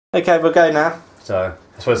Okay, we'll go now. So,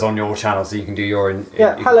 I suppose it's on your channel, so you can do your...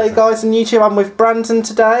 Hello guys on YouTube, I'm with Brandon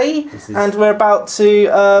today, and we're about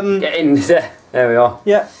to... Get in there. There we are.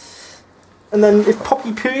 Yeah. And then if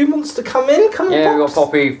Poppy Poo wants to come in, come on, yeah, Pops.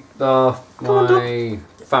 we've got Poppy, my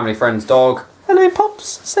family friend's dog. Hello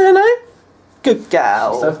Pops, say hello. Good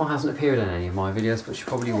gal. So far hasn't appeared in any of my videos, but she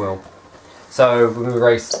probably will. So, we're going to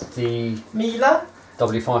race the... Miele.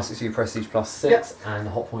 W560 Prestige Plus 6 and the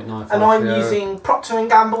Hotpoint 950. And I'm using Procter &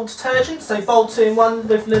 Gamble detergent, so Bold 2-in-1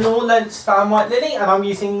 with Lenore, Lens, and White Lily, and I'm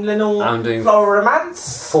using Lenore Floral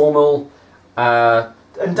Romance. Formal, and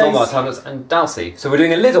Dalsy. Tablets and Dalsy. So we're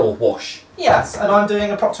doing a Lidl wash. Yes, and I'm doing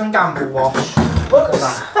a Procter & Gamble wash. Whoops.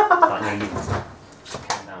 That nearly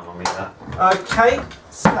came down on me there. Okay,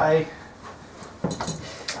 so...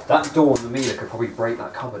 That door in the Miele could probably break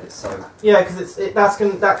that cupboard, it's so... Yeah, because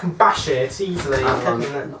that can bash it easily. How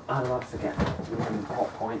did I forget?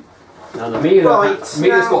 Hotpoint. Now the Miele,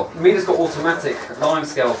 Miele's got automatic lime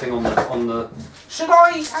scale thing on the... Should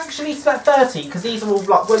I actually set 30? Because these are all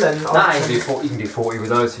like woolen. Nah, you can do 40 with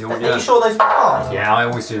those if you want. Are you sure those are fine? Yeah, I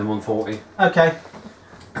always do them on 40. Okay.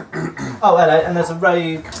 Oh, hello, and there's a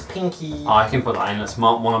Rogue Pinky... I can put that in, that's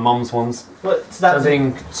one of Mum's ones. What's that? So I'm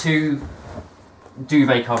doing 2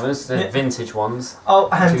 duvet covers, they're vintage ones. Oh,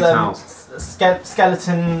 and 2 towels.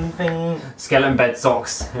 skeleton thing. Skeleton bed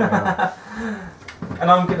socks. And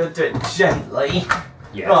I'm going to do it gently.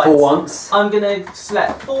 Yeah, right. For once. I'm going to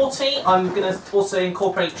select 40. I'm going to also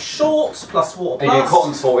incorporate shorts plus water plus. And your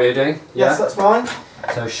cotton's 40 a day? Yes, that's fine.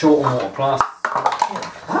 So short and water plus.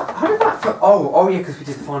 How did that feel? Oh yeah, because we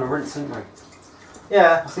did the final rinse, didn't we?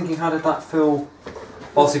 Yeah. I was thinking, how did that feel?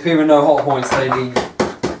 Obviously, people know hot points, they leave.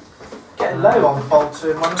 Getting low on the Bold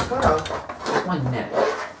 2-in-1 as well. My neck.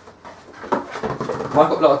 I've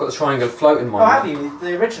got the triangle floating mine. Oh, have you?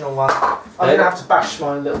 The original one? I'm going to have to bash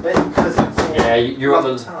mine a little bit because it's all... Yeah, you're at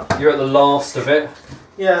the last of it.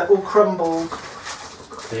 Yeah, all crumbled.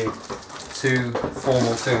 The 2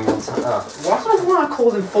 formal 2-in-1s. Why do I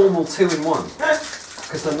call them formal 2-in-1?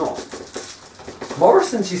 Because they're not.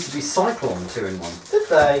 Morrison's used to be Cyclone 2-in-1. Did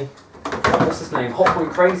they? What's his name?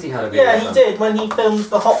 Hotpoint Crazy had a video. Yeah, he did when he filmed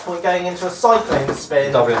the Hotpoint going into a cycling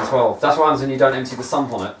spin. WN12. That's what happens when you don't empty the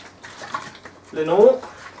sump on it. Lenore.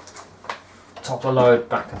 Top of load,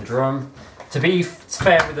 back of the drum. To be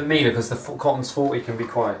fair with the Miele, because the cotton's 40 can be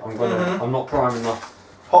quite. I'm not priming the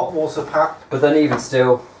hot water pack. But then even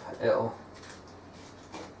still, it'll.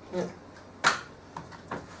 Yeah.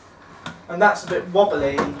 And that's a bit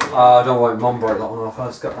wobbly. Don't worry, Mum broke that on our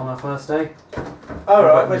first day. Oh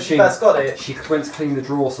right, when she first got it. She went to clean the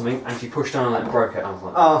drawer or something, and she pushed down on it and broke it. I was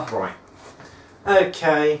like, oh right.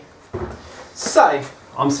 Okay. So.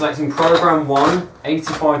 I'm selecting program 1,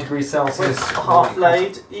 85 degrees Celsius. Half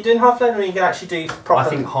load. Are you doing half load, or you can actually do proper? I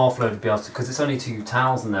think half load would be able to, because it's only 2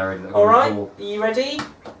 towels in there. All right. Are you ready?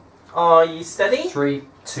 Are you steady? 3,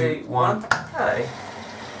 2, 1. Okay.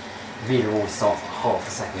 Video always starts half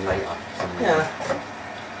a second later. Yeah.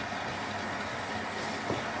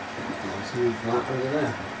 Over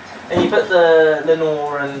there. And you put the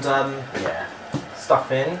Lenore and yeah stuff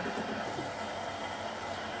in.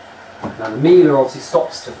 Now the Miele obviously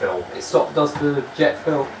stops to fill. It does the jet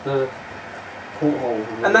fill, the porthole.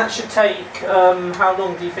 And that should take how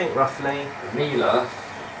long do you think roughly? The Miele.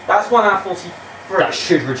 That's 1 hour 43. That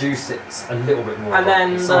should reduce it a little bit more. And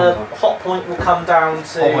then the Hotpoint will come down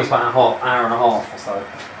to. Hotpoint's about an hour and a half or so.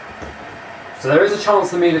 So there is a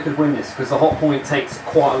chance the Miele could win this, because the Hotpoint takes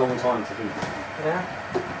quite a long time to heat. Yeah.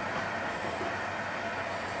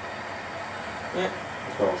 Yeah.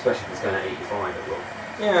 Well, especially if it's going at 85 it will.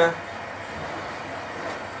 Yeah.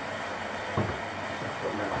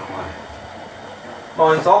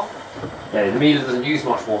 Mine's off. Yeah, the Miele doesn't use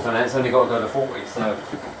much water and it's only got to go to 40, so.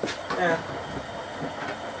 Yeah.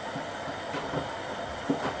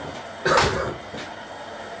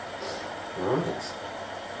 Nice.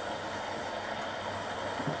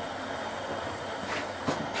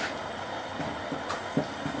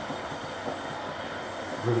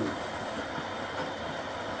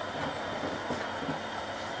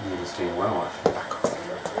 Miele's doing well actually.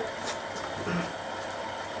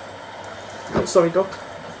 Oh, sorry, dog.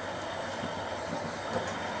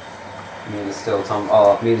 Miele's still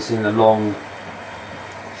Miele's doing the long.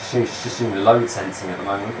 She's just doing the load sensing at the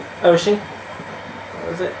moment. Oh, is she?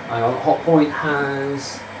 What is it? Hang on, Hotpoint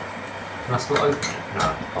has. Can I still open it?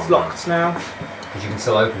 No. It's locked now. Because you can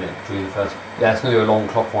still open it during the first. Yeah, it's going to do a long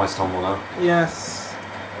clockwise tumble now. Yes.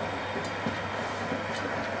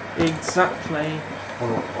 Exactly. I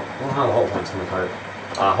wonder how the Hotpoint's going to cope.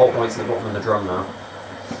 Hotpoint's at the bottom of the drum now.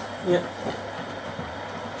 Yeah.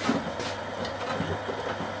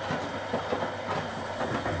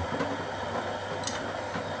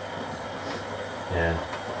 Yeah.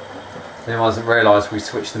 Then I didn't realise we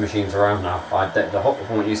switched the machines around now. The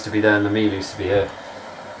Hotpoint used to be there and the Miele used to be here.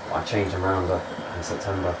 I changed them around in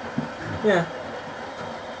September. Yeah.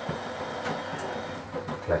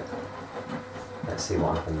 Click. Let's see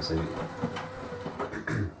what happens. That's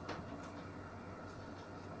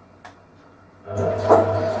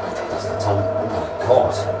the tom. Oh my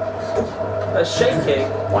god. That's shaking.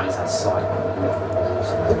 One is that sight.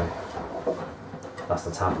 That's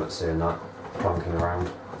the tablets doing that, plunking around.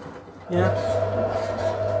 Yeah.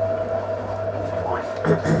 Might need a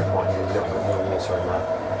little bit more water in there.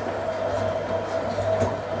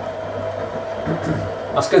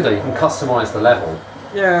 That's good though, you can customise the level.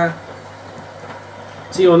 Yeah.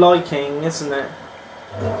 To your liking, isn't it?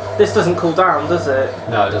 This doesn't cool down, does it?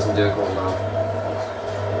 No, it doesn't do a cool down.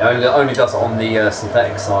 It only does it on the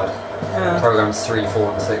synthetic side. Yeah. Programs 3,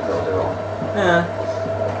 4 and 6 that'll do it on. Yeah.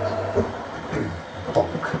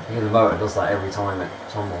 Bonk. The motor does that every time it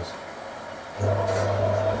tumbles.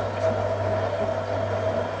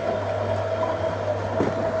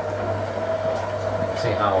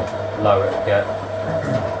 See how low it will get.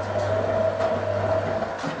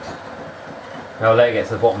 Now let it get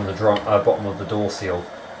to the bottom of the bottom of the door seal,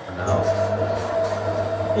 and now.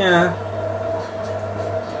 Yeah.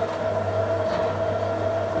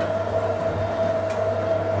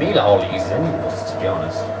 Miele hardly uses any water, to be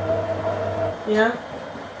honest. Yeah.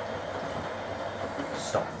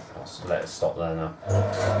 Stop. Let's let it stop there now.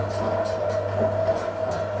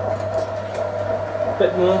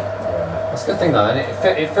 Bit more. Yeah. That's a good thing though, and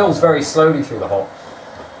it fills very slowly through the hole.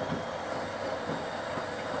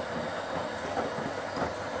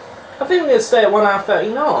 I think we'll stay at 1 hour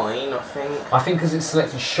 39, I think. I think because it's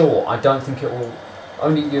selected short, I don't think it will.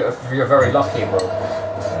 Only if you're very lucky, it will.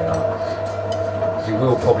 Yeah. You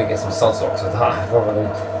will probably get some suds-locks with that, probably.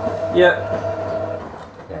 Yeah.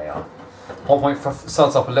 Yeah. Hotpoint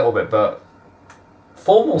suds up a little bit, but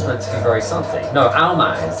Formal's meant to be very sudsy. No,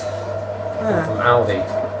 Almat is. Yeah. From Aldi.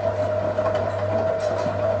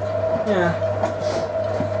 Yeah.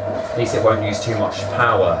 At least it won't use too much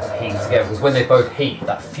power heating together, because when they both heat,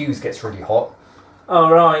 that fuse gets really hot. Oh,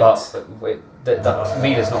 right. But that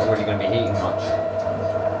Miele's not really going to be heating much.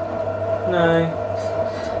 No.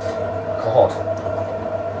 God.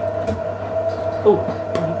 Oh,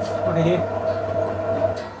 right here.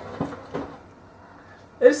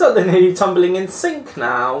 It's like they're nearly tumbling in sync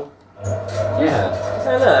now. Yeah.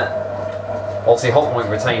 So look. Obviously, Hotpoint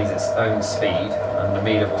retains its own speed, and the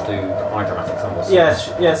Miele will do the hydromatic tumble. Yeah,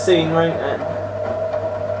 yeah, soon, won't it?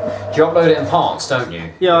 Do you upload it in parts, don't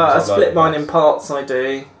you? Yeah, I split mine in parts, I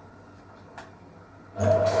do.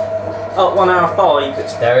 Oh, 1 hour 5.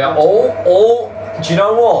 It's there we are. Oh, do you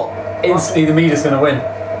know what? Instantly the Miele's going to win.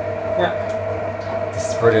 Yeah.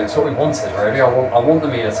 This is brilliant. It's what we wanted, really. I want the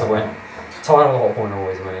Miele to win. Tired of the Hotpoint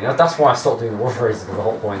always winning. That's why I stopped doing the water races with the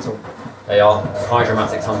Hotpoint. So they are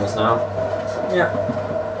hydromatic tumbles now. Yeah.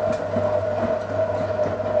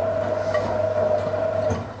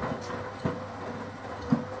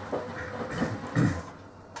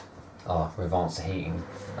 We're advanced to heating,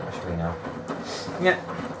 actually now. Yeah.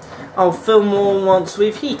 I'll film more once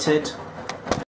we've heated.